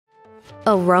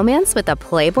A romance with a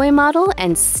Playboy model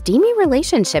and steamy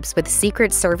relationships with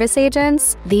Secret Service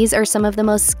agents? These are some of the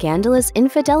most scandalous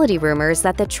infidelity rumors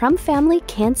that the Trump family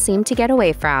can't seem to get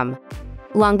away from.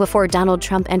 Long before Donald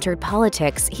Trump entered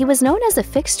politics, he was known as a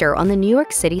fixture on the New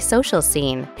York City social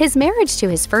scene. His marriage to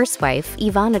his first wife,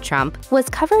 Ivana Trump, was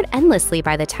covered endlessly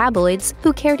by the tabloids,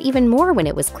 who cared even more when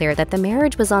it was clear that the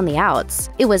marriage was on the outs.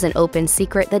 It was an open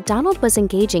secret that Donald was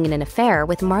engaging in an affair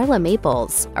with Marla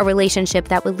Maples, a relationship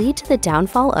that would lead to the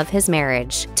downfall of his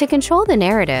marriage. To control the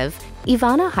narrative,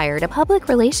 Ivana hired a public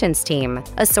relations team.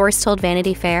 A source told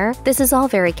Vanity Fair, "This is all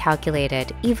very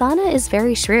calculated. Ivana is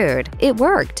very shrewd." It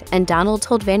worked, and Donald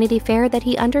told Vanity Fair that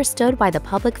he understood why the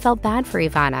public felt bad for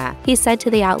Ivana. He said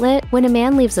to the outlet, "When a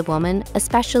man leaves a woman,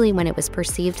 especially when it was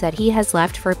perceived that he has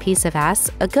left for a piece of ass,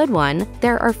 a good one,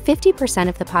 there are 50%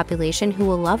 of the population who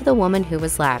will love the woman who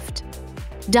was left."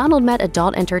 Donald met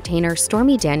adult entertainer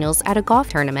Stormy Daniels at a golf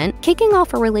tournament, kicking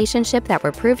off a relationship that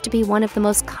would prove to be one of the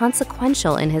most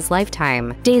consequential in his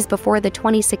lifetime. Days before the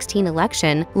 2016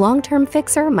 election, long-term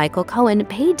fixer Michael Cohen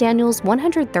paid Daniels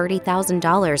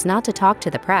 $130,000 not to talk to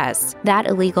the press. That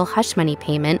illegal hush money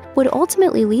payment would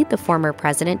ultimately lead the former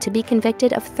president to be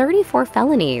convicted of 34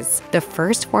 felonies, the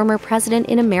first former president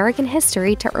in American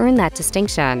history to earn that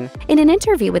distinction. In an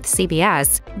interview with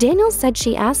CBS, Daniels said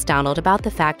she asked Donald about the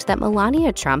fact that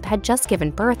Melania Trump had just given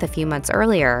birth a few months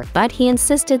earlier, but he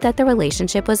insisted that the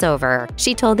relationship was over.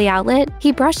 She told the outlet,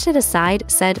 "He brushed it aside,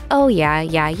 said, 'Oh yeah,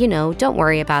 you know, don't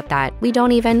worry about that.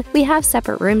 We have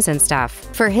separate rooms and stuff.'"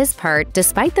 For his part,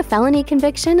 despite the felony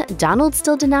conviction, Donald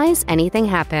still denies anything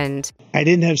happened. "I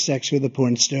didn't have sex with a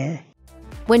porn star."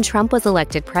 When Trump was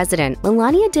elected president,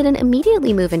 Melania didn't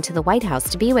immediately move into the White House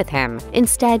to be with him.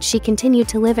 Instead, she continued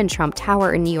to live in Trump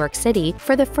Tower in New York City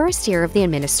for the first year of the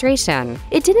administration.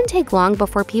 It didn't take long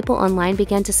before people online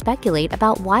began to speculate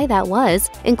about why that was,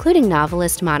 including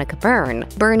novelist Monica Byrne.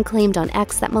 Byrne claimed on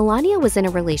X that Melania was in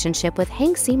a relationship with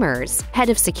Hank Seamers, head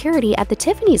of security at the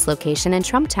Tiffany's location in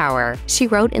Trump Tower. She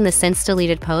wrote in the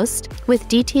since-deleted post, "With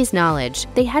DT's knowledge,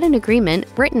 they had an agreement,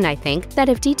 written I think, that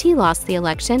if DT lost the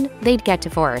election, they'd get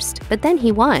divorced. But then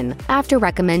he won." After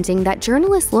recommending that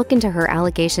journalists look into her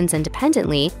allegations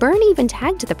independently, Byrne even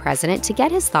tagged the president to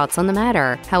get his thoughts on the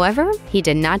matter. However, he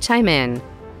did not chime in.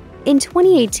 In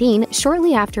 2018,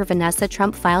 shortly after Vanessa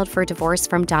Trump filed for divorce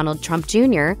from Donald Trump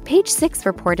Jr., Page Six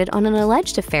reported on an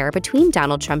alleged affair between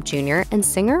Donald Trump Jr. and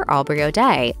singer Aubrey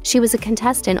O'Day. She was a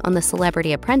contestant on The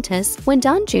Celebrity Apprentice when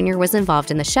Don Jr. was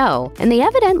involved in the show, and they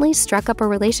evidently struck up a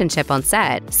relationship on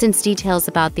set. Since details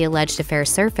about the alleged affair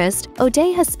surfaced,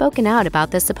 O'Day has spoken out about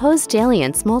the supposed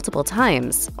dalliance multiple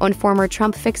times. On former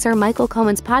Trump fixer Michael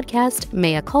Cohen's podcast,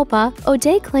 Mea Culpa,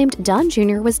 O'Day claimed Don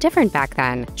Jr. was different back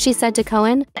then. She said to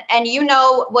Cohen, "And you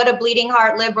know what a bleeding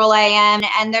heart liberal I am,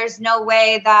 and there's no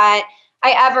way that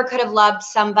I ever could have loved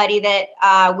somebody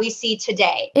that we see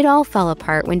today." It all fell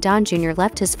apart when Don Jr.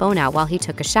 left his phone out while he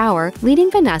took a shower,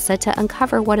 leading Vanessa to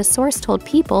uncover what a source told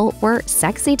People were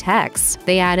sexy texts.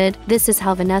 They added, "This is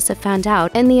how Vanessa found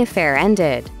out, and the affair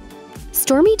ended."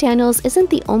 Stormy Daniels isn't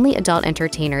the only adult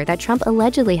entertainer that Trump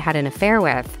allegedly had an affair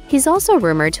with. He's also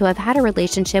rumored to have had a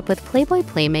relationship with Playboy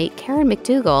playmate Karen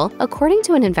McDougal, according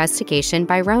to an investigation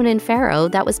by Ronan Farrow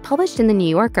that was published in The New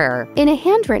Yorker. In a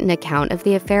handwritten account of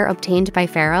the affair obtained by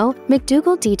Farrow,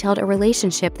 McDougal detailed a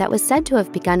relationship that was said to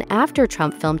have begun after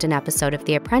Trump filmed an episode of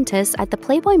The Apprentice at the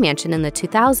Playboy Mansion in the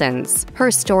 2000s.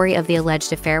 Her story of the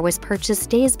alleged affair was purchased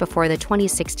days before the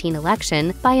 2016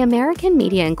 election by American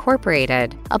Media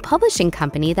Incorporated, a publishing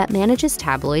company that manages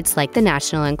tabloids like the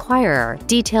National Enquirer.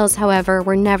 Details, however,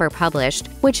 were never published,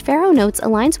 which Farrow notes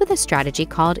aligns with a strategy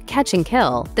called catch and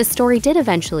kill. The story did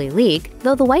eventually leak,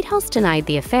 though the White House denied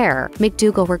the affair.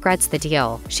 McDougal regrets the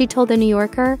deal. She told The New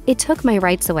Yorker, "It took my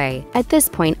rights away. At this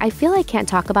point, I feel I can't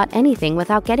talk about anything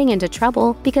without getting into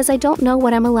trouble because I don't know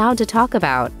what I'm allowed to talk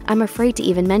about. I'm afraid to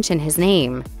even mention his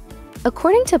name."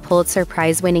 According to Pulitzer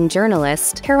Prize-winning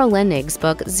journalist Carol Lenig's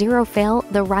book Zero Fail: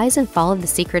 The Rise and Fall of the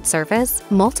Secret Service,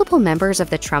 multiple members of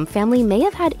the Trump family may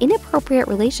have had inappropriate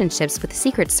relationships with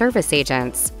Secret Service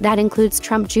agents. That includes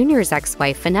Trump Jr.'s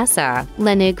ex-wife, Vanessa.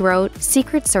 Lenig wrote,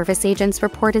 "Secret Service agents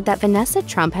reported that Vanessa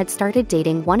Trump had started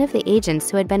dating one of the agents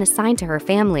who had been assigned to her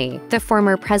family. The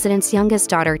former president's youngest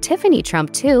daughter, Tiffany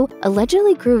Trump, too,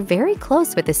 allegedly grew very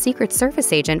close with a Secret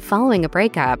Service agent following a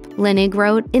breakup." Lenig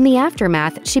wrote, "In the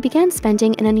aftermath, she began began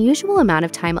spending an unusual amount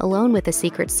of time alone with a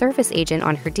Secret Service agent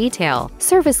on her detail.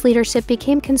 Service leadership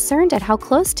became concerned at how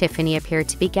close Tiffany appeared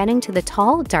to be getting to the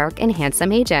tall, dark, and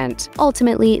handsome agent.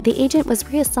 Ultimately, the agent was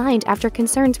reassigned after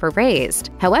concerns were raised.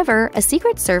 However, a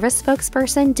Secret Service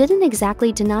spokesperson didn't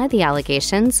exactly deny the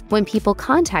allegations when people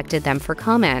contacted them for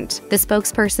comment. The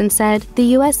spokesperson said,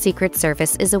 "The U.S. Secret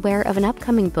Service is aware of an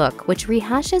upcoming book which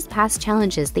rehashes past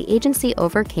challenges the agency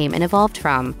overcame and evolved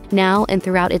from. Now, and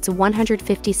throughout its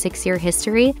 156-year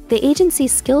history, the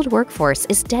agency's skilled workforce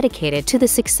is dedicated to the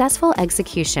successful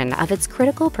execution of its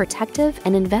critical protective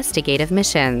and investigative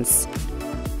missions."